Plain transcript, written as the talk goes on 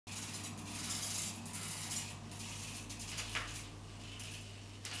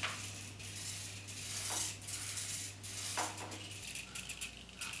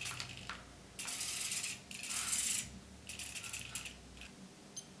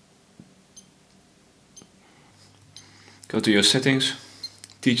Go to your settings,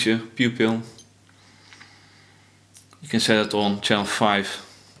 teacher, pupil. You can set it on channel 5,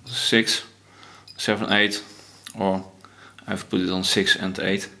 6, 7, 8, or I've put it on 6 and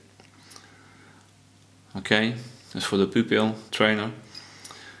 8. Okay, that's for the pupil trainer.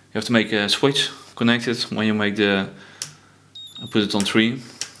 You have to make a switch connected when you make the, I put it on 3.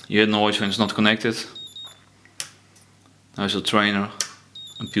 You hear noise when it's not connected. Now is the trainer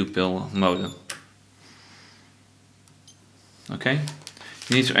and pupil mode. Okay,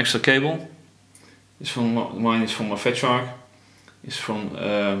 you need some extra cable. Mine is from my FatShark. It's from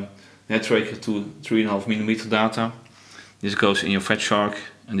Headtracker to 3.5mm data. This goes in your FatShark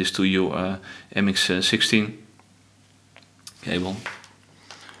and this to your MX-16 cable.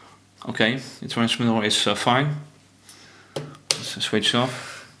 Okay, the transmitter is fine. Let's switch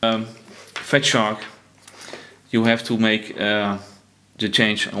off. FatShark, you have to make the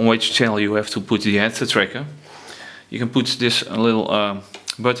change on which channel you have to put the head tracker. You can put this little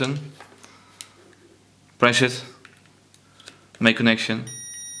button, press it, make connection,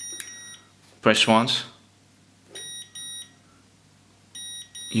 press once.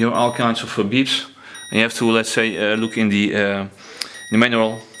 You have all kinds of beeps, and you have to, let's say, look in the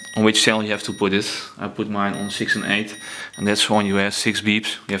manual on which channel you have to put it. I put mine on 6 and 8, and that's when you have 6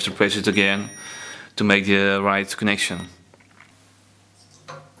 beeps. You have to press it again to make the right connection.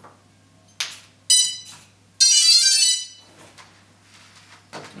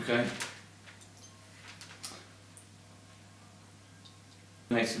 Okay.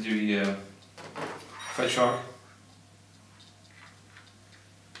 Next to the FatShark.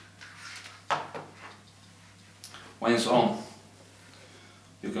 When it's on,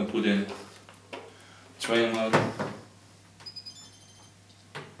 you can put in trainer mode.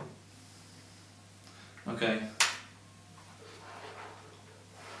 Okay.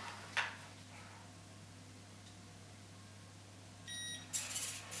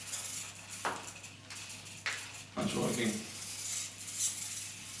 That's working.